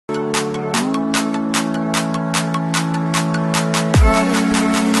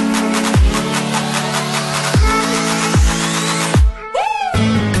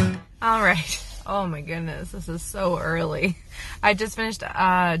Oh my goodness, this is so early. I just finished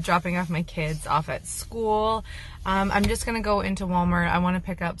dropping off my kids off at school. I'm just gonna go into Walmart. I want to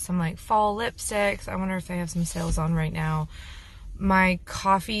pick up some like fall lipsticks. I wonder if they have some sales on right now. My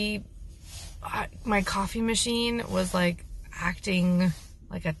coffee machine was like acting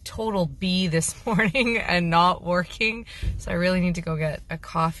like a total bee this morning and not working, so I really need to go get a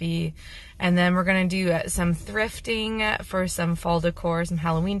coffee. And then we're gonna do some thrifting for some fall decor, some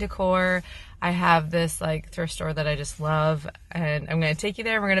Halloween decor. I have this like thrift store that I just love, and I'm gonna take you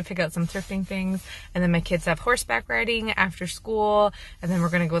there. We're gonna pick out some thrifting things, and then my kids have horseback riding after school, and then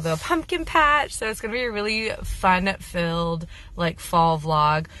we're gonna go to the pumpkin patch. So it's gonna be a really fun-filled like fall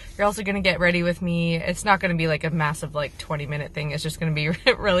vlog. You're also gonna get ready with me. It's not gonna be like a massive like 20-minute thing. It's just gonna be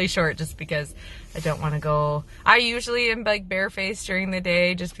really short, just because I don't want to go. I usually am like barefaced during the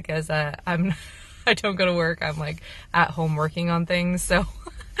day, just because I don't go to work. I'm like at home working on things, so.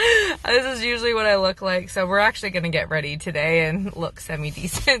 This is usually what I look like. So we're actually going to get ready today and look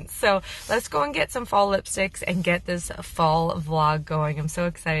semi-decent. So let's go and get some fall lipsticks and get this fall vlog going. I'm so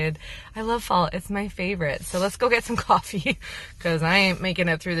excited. I love fall. It's my favorite. So let's go get some coffee, because I ain't making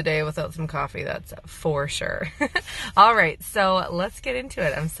it through the day without some coffee. That's for sure. All right, so let's get into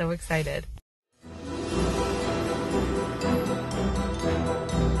it. I'm so excited.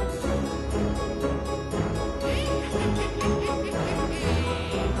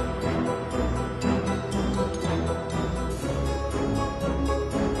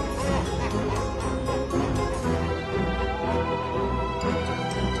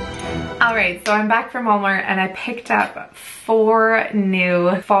 Alright, so I'm back from Walmart and I picked up 4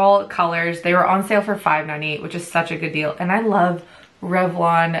 new fall colors. They were on sale for $5.98, which is such a good deal. And I love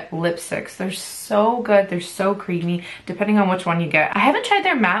Revlon lipsticks. They're so good. They're so creamy, depending on which one you get. I haven't tried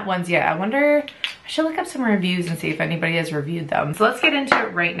their matte ones yet. I wonder, I should look up some reviews and see if anybody has reviewed them. So let's get into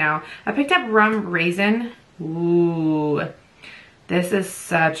it right now. I picked up Raisin. Ooh, this is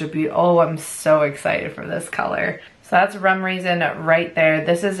such a beautiful, oh, I'm so excited for this color. So that's Rum Raisin right there.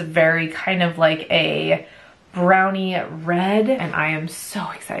 This is very kind of like a brownie red, and I am so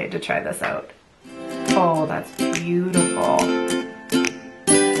excited to try this out. Oh, that's beautiful.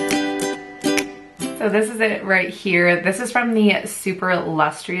 So this is it right here. This is from the Super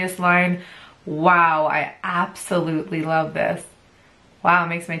Lustrous line. Wow, I absolutely love this. Wow, it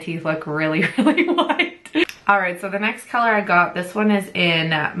makes my teeth look really, really white. All right, so the next color I got, this one is in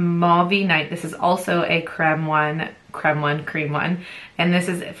Mauve Night. This is also a cream one, and this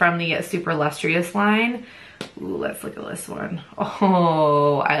is from the Super Lustrous line. Ooh, let's look at this one.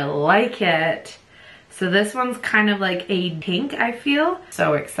 Oh, I like it. So this one's kind of like a pink, I feel.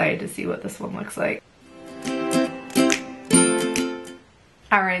 So excited to see what this one looks like.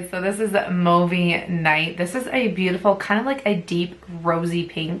 All right, so this is Mauve Night. This is a beautiful, kind of like a deep rosy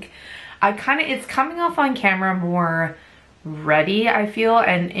pink. It's coming off on camera more reddy, I feel,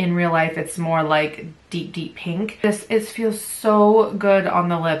 and in real life it's more like deep, deep pink. It feels so good on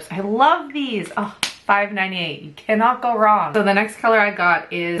the lips. I love these. Oh, $5.98. You cannot go wrong. So the next color I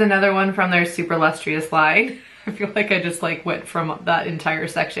got is another one from their Super Lustrous line. I feel like I just like went from that entire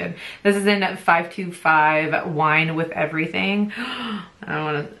section. This is in 525 Wine with Everything. I don't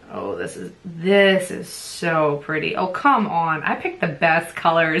want to, oh, this is so pretty. Oh, come on. I picked the best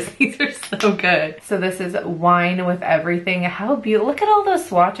colors. These are so good. So this is Wine with Everything. How beautiful. Look at all those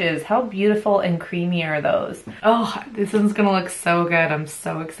swatches. How beautiful and creamy are those? Oh, this one's gonna look so good. I'm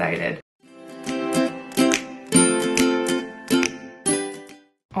so excited.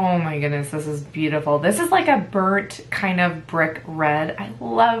 Oh my goodness, this is beautiful. This is like a burnt kind of brick red. I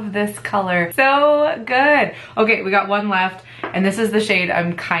love this color. So good. Okay, we got one left, and this is the shade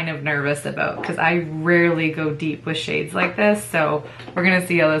I'm kind of nervous about because I rarely go deep with shades like this, so we're gonna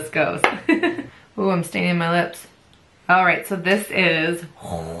see how this goes. Ooh, I'm staining my lips. All right, so this is,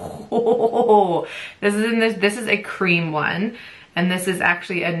 this is a cream one. And this is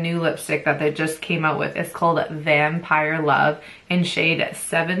actually a new lipstick that they just came out with. It's called Vampire Love in shade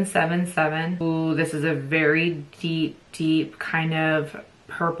 777. Ooh, this is a very deep, deep kind of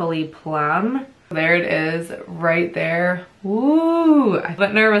purpley plum. There it is right there. Ooh, I'm a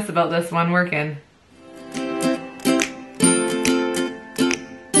bit nervous about this one working.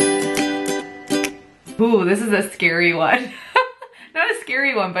 Ooh, this is a scary one. Not a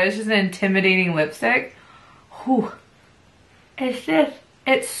scary one, but it's just an intimidating lipstick. Ooh.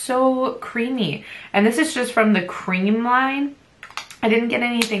 It's so creamy. And this is just from the cream line. I didn't get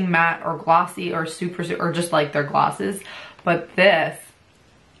anything matte or glossy or super, or just like their glosses. But this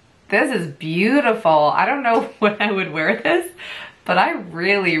is beautiful. I don't know when I would wear this, but I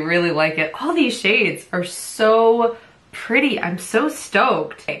really, really like it. All these shades are so pretty. I'm so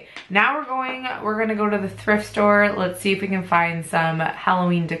stoked. Okay, now we're gonna go to the thrift store. Let's see if we can find some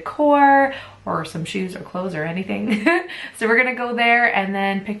Halloween decor or some shoes or clothes or anything. So we're gonna go there and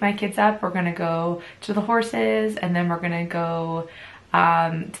then pick my kids up. We're gonna go to the horses and then we're gonna go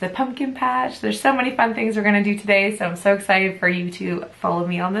to the pumpkin patch. There's so many fun things we're gonna do today, so I'm so excited for you to follow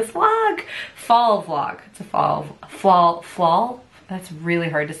me on this vlog. Fall vlog. It's a fall. That's really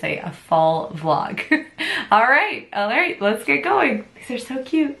hard to say, a fall vlog. All right, let's get going. These are so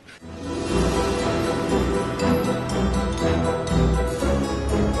cute.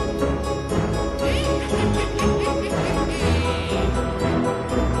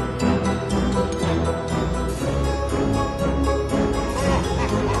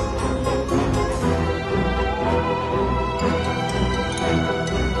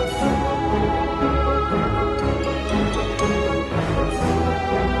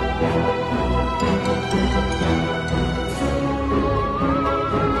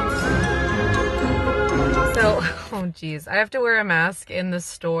 Oh geez, I have to wear a mask in the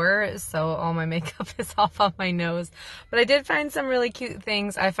store, so all my makeup is off on my nose. But I did find some really cute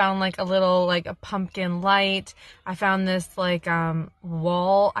things. I found like a little like a pumpkin light. I found this like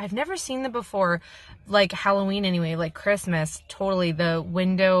wall. I've never seen them before, like Halloween anyway, like Christmas. Totally, the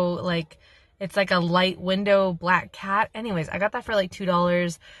window, like it's like a light window black cat. Anyways, I got that for like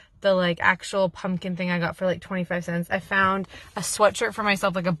 $2. The like actual pumpkin thing I got for like 25 cents. I found a sweatshirt for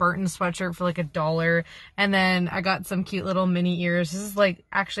myself, like a Burton sweatshirt for like $1. And then I got some cute little mini ears. This is like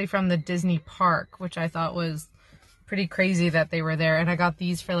actually from the Disney park, which I thought was pretty crazy that they were there. And I got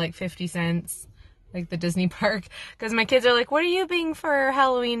these for like 50 cents, like the Disney park. Because my kids are like, what are you being for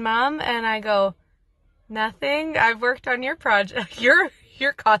Halloween, Mom? And I go, nothing. I've worked on your project, your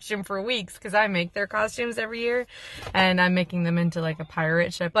costume for weeks, because I make their costumes every year and I'm making them into like a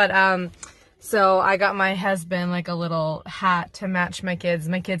pirate ship. But so I got my husband like a little hat to match my kids.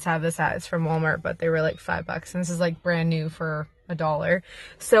 My kids have this hat. It's from Walmart, but they were like $5 and this is like brand new for $1.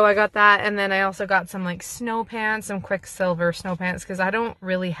 So I got that, and then I also got some like snow pants, some Quicksilver snow pants, because I don't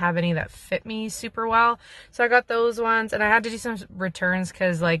really have any that fit me super well. So I got those ones, and I had to do some returns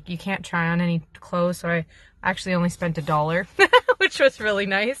because like you can't try on any clothes, so I actually only spent $1, which was really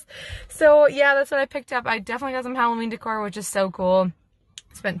nice. So yeah, that's what I picked up. I definitely got some Halloween decor, which is so cool.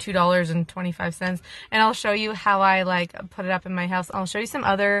 Spent $2.25, and I'll show you how I like put it up in my house. I'll show you some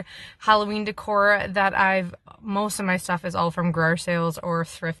other Halloween decor that most of my stuff is all from garage sales or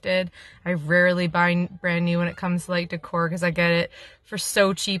thrifted. I rarely buy brand new when it comes to like decor because I get it for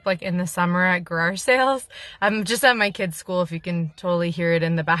so cheap, like in the summer at garage sales. I'm just at my kids' school, if you can totally hear it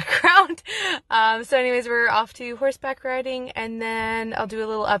in the background. So anyways, we're off to horseback riding, and then I'll do a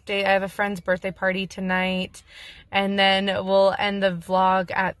little update. I have a friend's birthday party tonight, and then we'll end the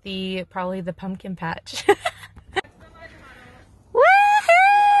vlog at probably the pumpkin patch. Woohoo!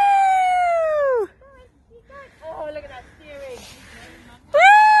 Oh, look at that steering. Woo!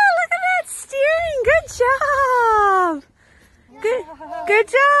 Look at that steering. Good job. Good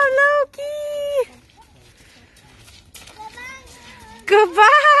job, Loki.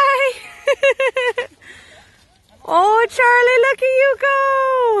 Goodbye. Oh, Charlie, look at you go.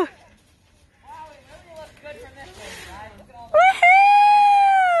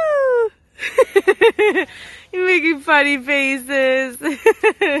 Woohoo! You're making funny faces.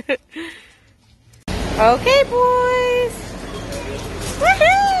 Okay, boys.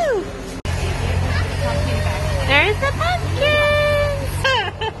 Woohoo! There's the pumpkins.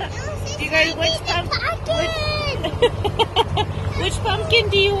 Do you guys which pumpkin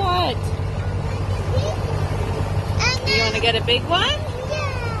do you want? Do you want to get a big one?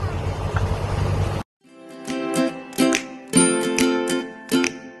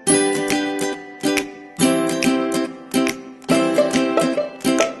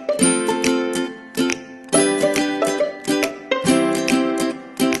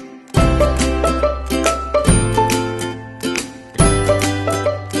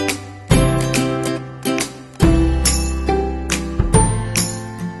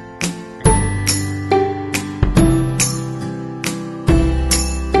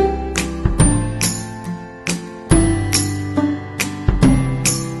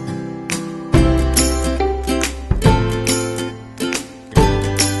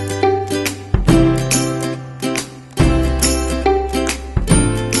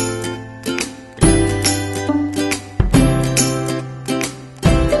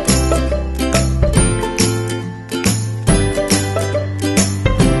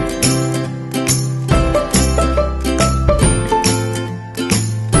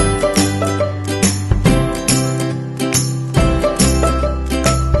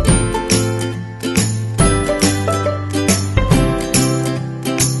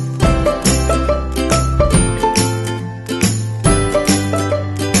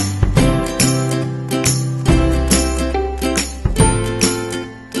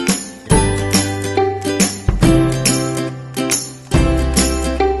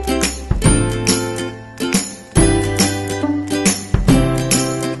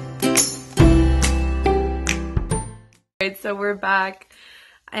 so we're back,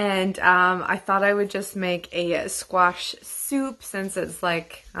 and I thought I would just make a squash soup since it's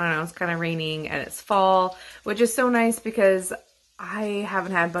like, I don't know, it's kind of raining and it's fall, which is so nice because I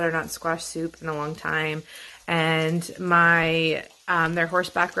haven't had butternut squash soup in a long time, and my they're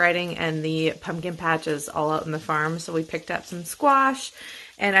horseback riding and the pumpkin patch is all out in the farm, so we picked up some squash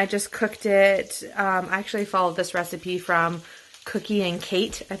and I just cooked it. I actually followed this recipe from Cookie and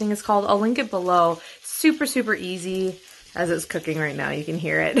Kate, I think it's called. I'll link it below. Super, super easy. As it's cooking right now, you can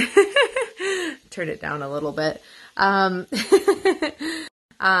hear it. Turn it down a little bit. And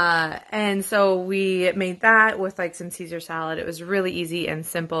so we made that with like some Caesar salad. It was really easy and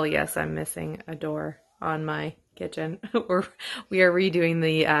simple. Yes, I'm missing a door on my kitchen. We are redoing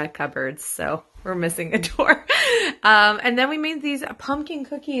the cupboards, so we're missing a door. And then we made these pumpkin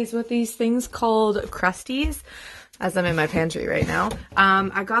cookies with these things called Krusteaz, as I'm in my pantry right now.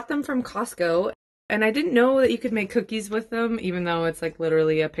 I got them from Costco, and I didn't know that you could make cookies with them, even though it's like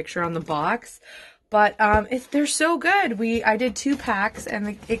literally a picture on the box. But they're so good. I did 2 packs,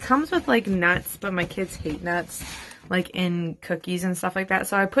 and it comes with like nuts, but my kids hate nuts, like in cookies and stuff like that.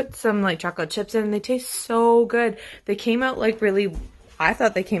 So I put some like chocolate chips in, and they taste so good. They came out like I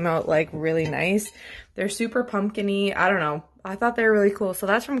thought they came out like really nice. They're super pumpkin-y. I don't know. I thought they were really cool. So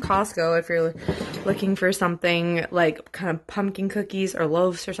that's from Costco if you're looking for something like kind of pumpkin cookies or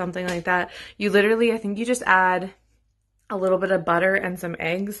loaves or something like that. You literally, I think you just add a little bit of butter and some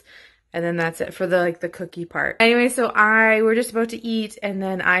eggs, and then that's it for the cookie part. Anyway, so we're just about to eat, and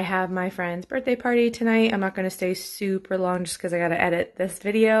then I have my friend's birthday party tonight. I'm not going to stay super long just because I got to edit this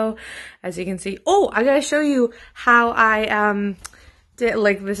video. As you can see, oh, I got to show you how I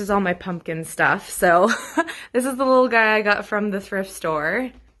this is all my pumpkin stuff. So this is the little guy I got from the thrift store.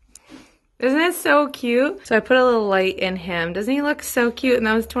 Isn't it so cute? So I put a little light in him. Doesn't he look so cute? And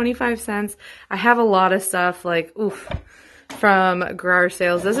that was 25 cents. I have a lot of stuff like, oof, from garage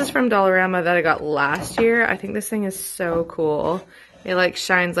sales. This is from Dollarama that I got last year. I think this thing is so cool. It like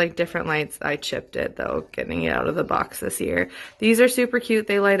shines like different lights. I chipped it though, getting it out of the box this year. These are super cute.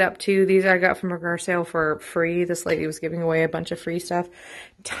 They light up too. These I got from a garage sale for free. This lady was giving away a bunch of free stuff.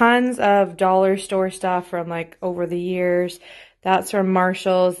 Tons of dollar store stuff from like over the years. That's from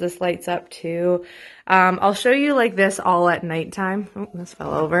Marshall's. This lights up too. I'll show you like this all at nighttime. Oh, this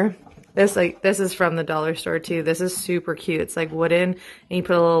fell over. This is from the dollar store too. This is super cute. It's like wooden and you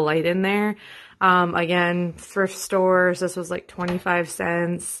put a little light in there. Again, thrift stores, this was like 25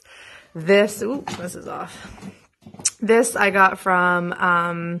 cents. This is off. This I got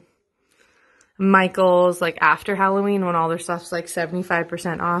from, Michael's, like after Halloween when all their stuff's like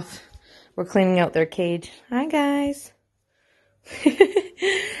 75% off. We're cleaning out their cage. Hi guys.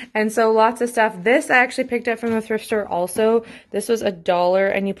 And so lots of stuff. This I actually picked up from the thrift store also. This was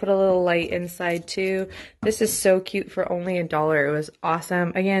 $1 and you put a little light inside too. This is so cute for only $1. It was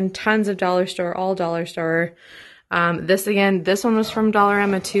awesome. Again, tons of dollar store, all dollar store. This one was from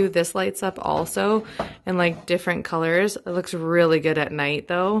Dollarama too. This lights up also in like different colors. It looks really good at night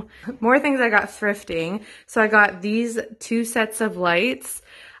though. More things I got thrifting. So I got these 2 sets of lights.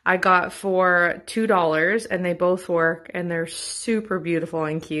 I got for $2 and they both work and they're super beautiful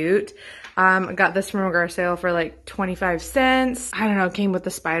and cute. I got this from a garage sale for like 25 cents. I don't know, it came with the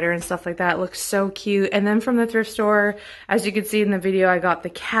spider and stuff like that. It looks so cute. And then from the thrift store, as you can see in the video, I got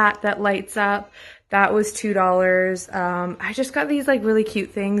the cat that lights up. That was $2. I just got these like really cute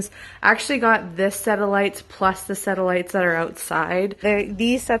things. I actually got this set of lights plus the set of lights that are outside.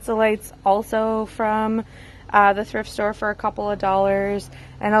 These sets of lights also from the thrift store for a couple of dollars.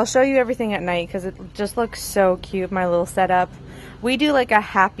 And I'll show you everything at night because it just looks so cute, my little setup. We do like a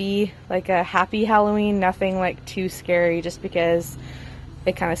happy Halloween, nothing like too scary just because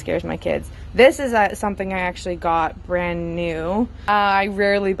it kind of scares my kids. This is something I actually got brand new. I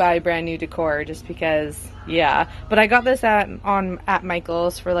rarely buy brand new decor just because, yeah. But I got this at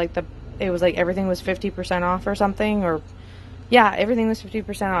Michael's for like it was like everything was 50% off or something, or yeah, everything was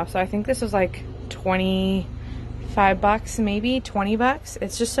 50% off. So I think this was like 25 bucks, maybe 20 bucks.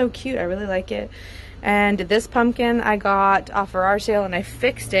 It's just so cute. I really like it. And this pumpkin I got off our sale and I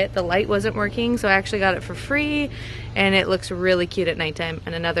fixed it. The light wasn't working, so I actually got it for free and it looks really cute at nighttime.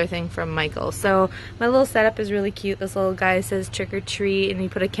 And another thing from Michael. So my little setup is really cute. This little guy says trick or treat and he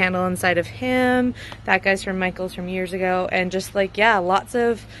put a candle inside of him. That guy's from Michael's from years ago. And just like, yeah, lots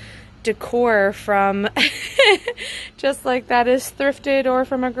of decor from just like that is thrifted or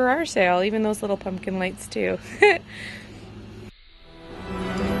from a garage sale. Even those little pumpkin lights too.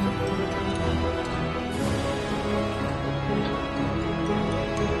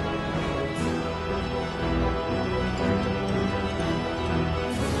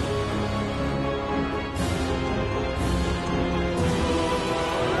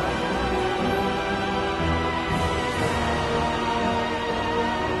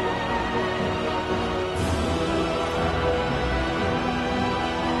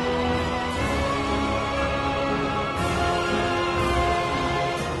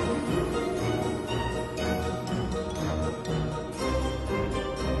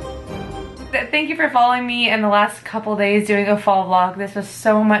 thank you for following me in the last couple days doing a fall vlog. This was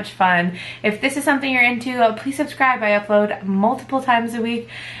so much fun. If this is something you're into, please subscribe. I upload multiple times a week,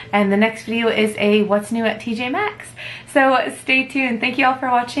 and the next video is a what's new at TJ Maxx. So stay tuned. Thank you all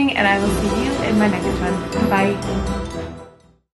for watching, and I will see you in my next one. Bye.